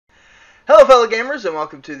Hello fellow gamers and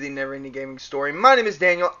welcome to the Never Ending Gaming Story. My name is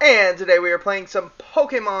Daniel and today we are playing some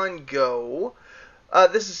Pokemon Go.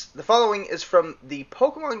 The following is from the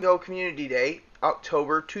Pokemon Go Community Day,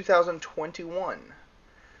 October 2021.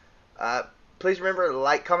 Please remember to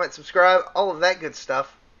like, comment, subscribe, all of that good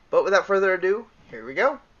stuff. But without further ado, here we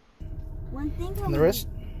go. And the rest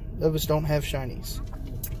of us don't have shinies.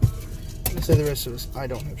 Let's say the rest of us, I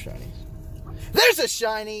don't have shinies. There's a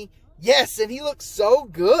shiny! Yes, and he looks so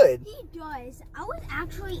good. He does. I was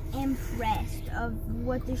actually impressed of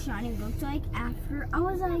what the shiny looks like after.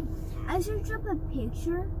 I searched up a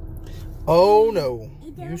picture. Oh no,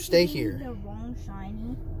 you stay here. The wrong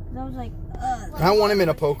shiny. I was like, I want him in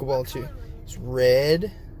a Pokeball too. It's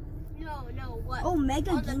red. No, what? Oh, Mega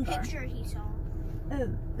on the Gengar. picture he saw. Oh,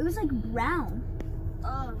 it was like brown.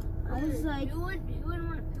 Oh, I was like, who wouldn't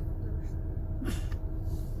want to pick those?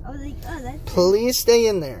 I was like, oh, that's. Please stay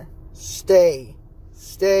in there. Stay.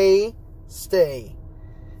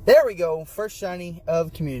 There we go. First shiny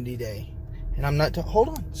of Community Day. And I'm not... hold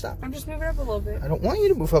on. Stop. I'm just moving up a little bit. I don't want you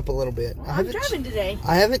to move up a little bit. Well, I'm driving today.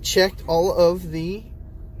 I haven't checked all of the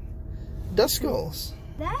Duskulls.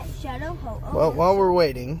 That Shadow Ho. Oh, Well, while we're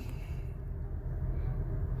waiting...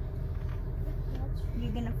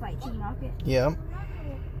 You're gonna fight Team Rocket? Yeah.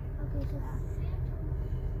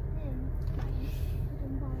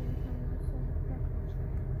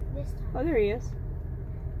 Oh, there he is.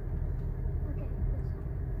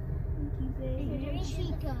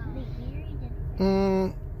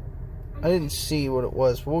 I didn't see what it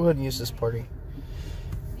was, but we'll go ahead and use this party.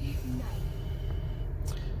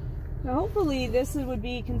 Now, hopefully, this would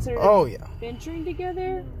be considered venturing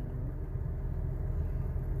together.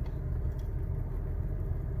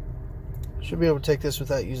 Should be able to take this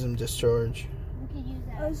without using discharge. We could use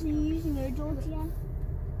that. Oh, so you're using your jolts again?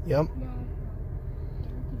 Yep.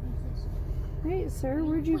 Hey, sir,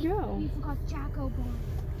 where'd you go? We forgot Jacko Barn.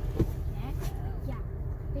 Yeah,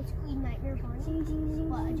 basically Nightmare Barn.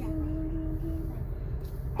 What, Jacko?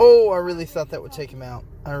 Oh, I really thought that would take him out.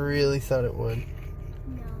 I really thought it would.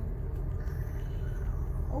 No.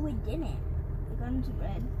 Oh, it didn't. It got into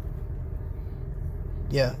red.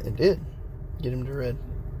 Yeah, it did. Get him to red.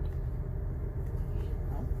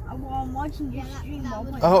 Well, I'm watching your stream while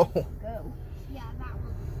playing Oh. Go. Yeah, that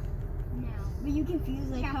one. No. But you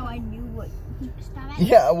confused like how I knew what. Stop it.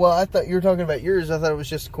 Yeah, well, I thought you were talking about yours. I thought it was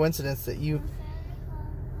just a coincidence that No.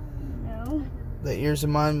 that yours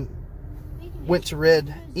and mine went to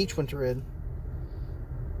red. Each went to red.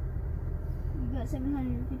 You got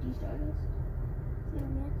 750 Stardust.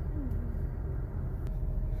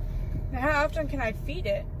 Now, how often can I feed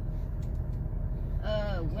it?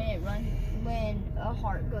 When a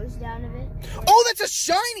heart goes down of it. Oh, that's a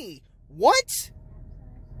shiny! What?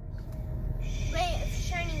 Wait,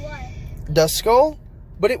 shiny what? Duskull?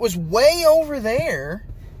 But it was way over there.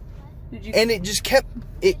 Did you? And it just kept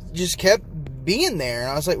being there. And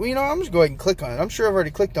I was like, well, you know, I'm just going to go ahead and click on it. I'm sure I've already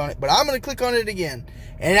clicked on it, but I'm going to click on it again.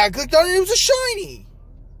 And I clicked on it, and it was a shiny.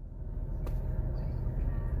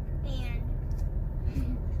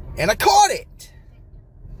 And I caught it.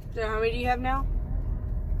 So how many do you have now?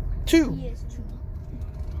 2. He is 2.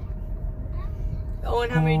 Oh,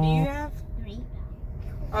 and how many do you have? 3.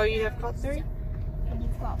 Oh, you have caught 3? And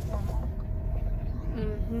you've got 4 more.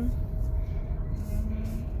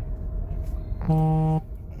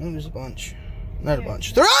 There's a bunch. Not a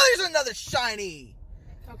bunch. There's another shiny.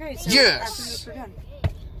 Okay, so Yes. after this we're done.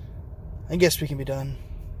 I guess we can be done.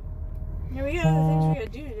 Yeah, we got other things we gotta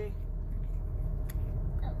do today.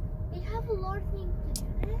 We have a lot of things to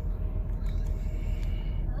do.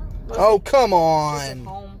 Oh, come Just at on.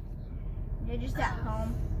 home. You're just at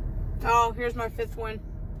home. Oh, here's my 5th one.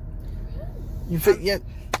 Yeah.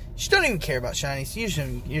 She don't even care about shinies.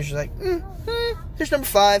 Usually like, here's number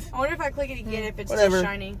 5. I wonder if I click it again if it's Whatever. still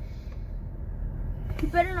shiny. You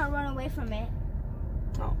better not run away from it.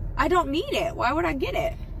 Oh, I don't need it. Why would I get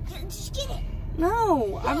it? Just get it.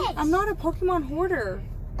 No, Yes. I'm not a Pokemon hoarder.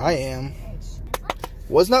 I am.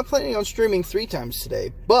 Was not planning on streaming 3 times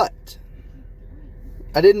today, but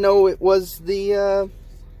I didn't know it was the,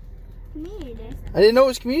 Community Day. I didn't know it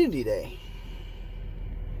was Community Day.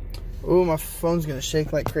 Ooh, my phone's gonna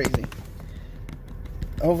shake like crazy.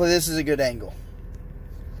 Hopefully this is a good angle.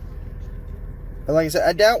 But like I said,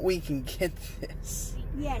 I doubt we can get this.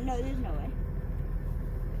 Yeah, no, there's no way.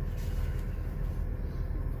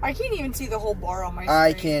 I can't even see the whole bar on my screen.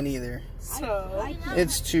 I can't either. So,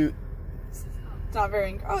 It's too... it's not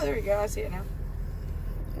very... Oh, there we go. I see it now.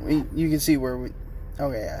 You can see where we...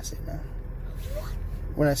 Okay, I see it now.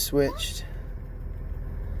 When I switched...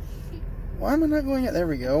 Why am I not going out? There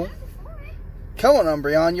we go. Come on,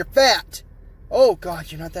 Umbreon, you're fat. Oh,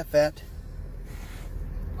 God, you're not that fat.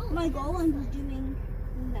 My golem was doing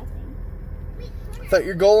nothing. I thought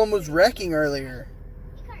your golem was wrecking earlier.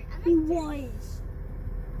 He was.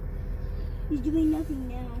 He's doing nothing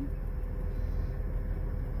now.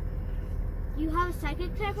 You have a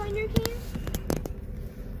psychic type on your team?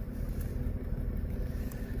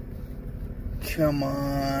 Come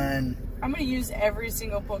on. I'm gonna use every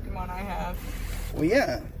single Pokemon I have. Well,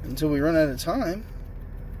 yeah, until we run out of time.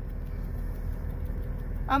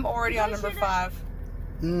 I'm already on number 5.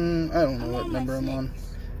 I don't know what number I'm on.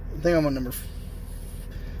 I think I'm on number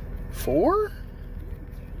 4?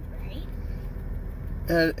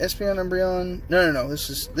 Espeon, Umbreon. No.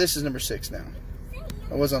 This is number 6 now.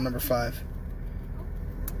 I was on number 5.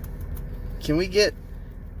 Can we get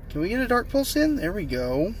a Dark Pulse in? There we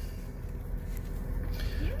go.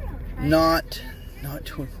 Not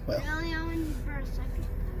doing well. Really, I want for a second.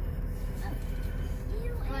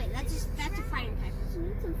 Wait, that's a fighting type. So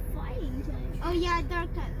it's a fighting type. Oh yeah,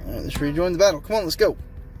 dark type. Alright, let's rejoin the battle. Come on, let's go.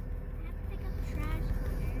 Pick up trash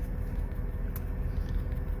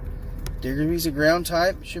Diggerby's a ground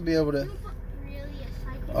type. Should be able to. really a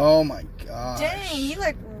psychic. Oh my gosh. Dang, he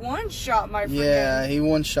like one-shot my friend. Yeah, he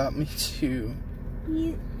one-shot me too.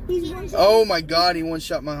 He's one. Oh my god, he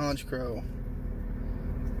one-shot my Honchkrow.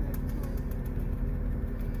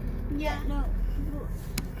 Yeah, no.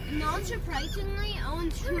 Not surprisingly,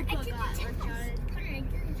 Owen's Troopa got uncharted.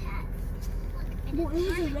 Well, it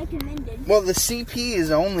was a recommended. Well, the CP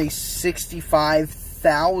is only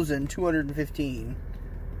 65,215.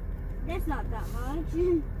 That's not that much.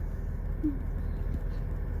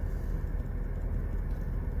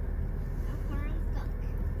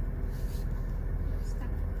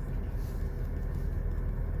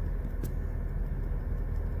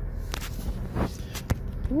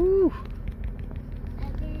 Woo.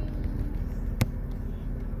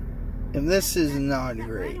 And this is not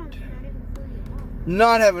great.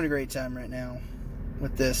 Not having a great time right now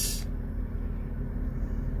with this.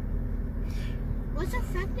 What's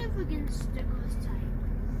effective against the ghost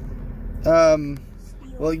type?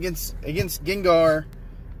 Well, against Gengar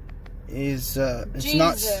is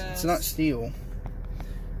it's not steel.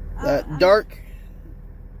 Dark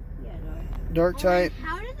type,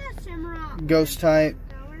 How did that Samurott ghost type.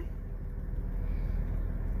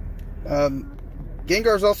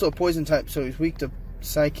 Gengar's also a poison type, so he's weak to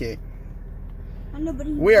psychic.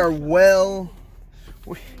 We are well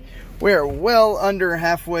under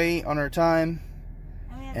halfway on our time,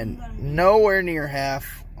 and nowhere near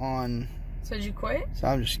half on. So did you quit? So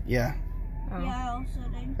I'm just Yeah, I also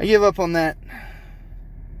did. I give up on that.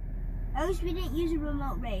 At least we didn't use a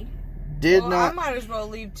remote raid. Did well, not. I might as well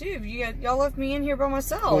leave too. Y'all left me in here by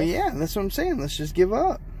myself. Well, yeah, that's what I'm saying. Let's just give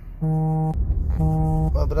up. Well,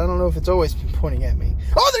 but I don't know if it's always been pointing at me.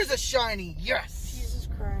 Oh, there's a shiny! Yes! Jesus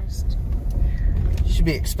Christ. You should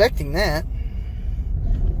be expecting that.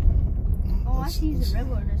 Oh, I see use a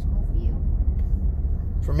regular Duskull for you.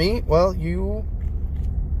 For me, well, you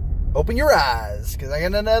open your eyes, because I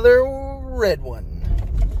got another red one.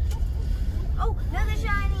 Oh, another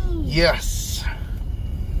shiny! Yes!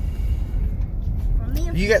 For me,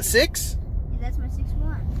 You got 6? yeah, that's my 6th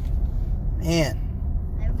one. Man.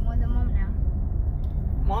 I have more than Mom now.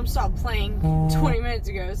 Mom stopped playing 20 minutes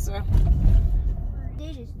ago, so.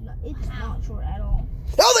 It's not short at all.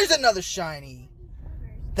 Oh, there's another shiny!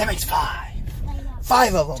 That makes 5.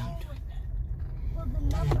 5 of them.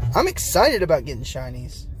 I'm excited about getting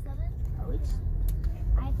shinies. Oh, it's...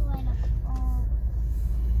 I have to line up all.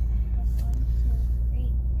 1, 2,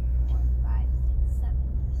 3, 4, 5, 6, 7,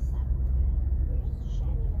 7. Where's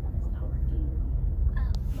shiny and it's not working?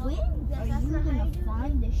 When are you gonna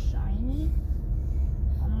find the shiny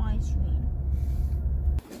on my screen?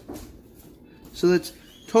 So that's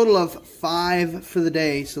total of 5 for the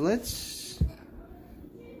day. So let's...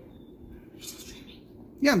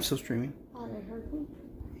 Yeah, I'm still streaming. Oh, they heard me?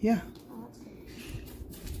 Yeah. Oh, that's good.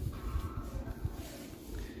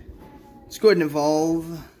 Let's go ahead and evolve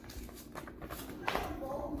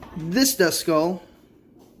this Duskull.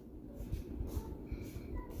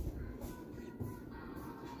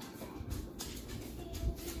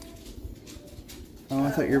 Oh,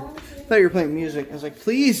 I thought you were playing music. I was like,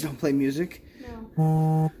 please don't play music.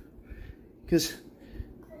 No. Because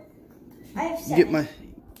I have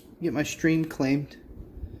get my stream claimed.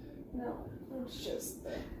 No, it's just.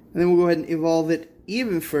 And then we'll go ahead and evolve it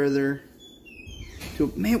even further.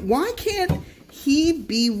 To, man, why can't he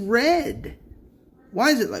be red? Why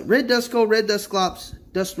is it like red Duskull, red Dusclops,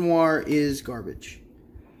 Dust Noir is garbage?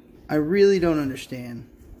 I really don't understand.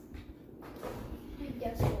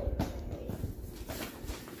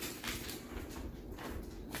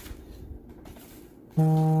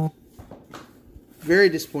 Very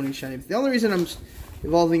disappointing shiny. The only reason I'm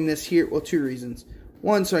evolving this here, well, 2 reasons.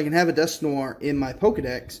 1, so I can have a Dusknoir in my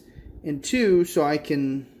Pokedex, and 2, so I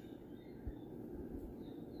can...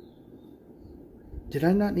 Did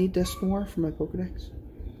I not need Dusknoir for my Pokedex?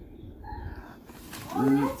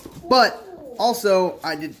 But also,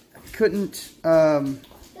 I couldn't. That's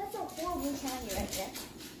a horrible shiny right there.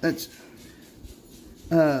 That's.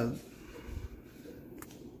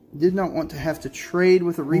 Did not want to have to trade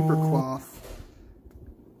with a Reaper Cloth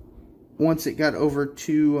once it got over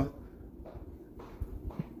to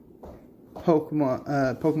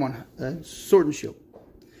Pokemon Sword and Shield.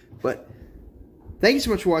 But thank you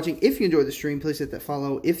so much for watching. If you enjoyed the stream, please hit that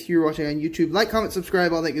follow. If you're watching on YouTube, like, comment,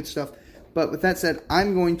 subscribe, all that good stuff. But with that said,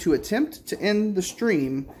 I'm going to attempt to end the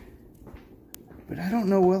stream, but I don't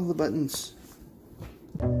know all the buttons.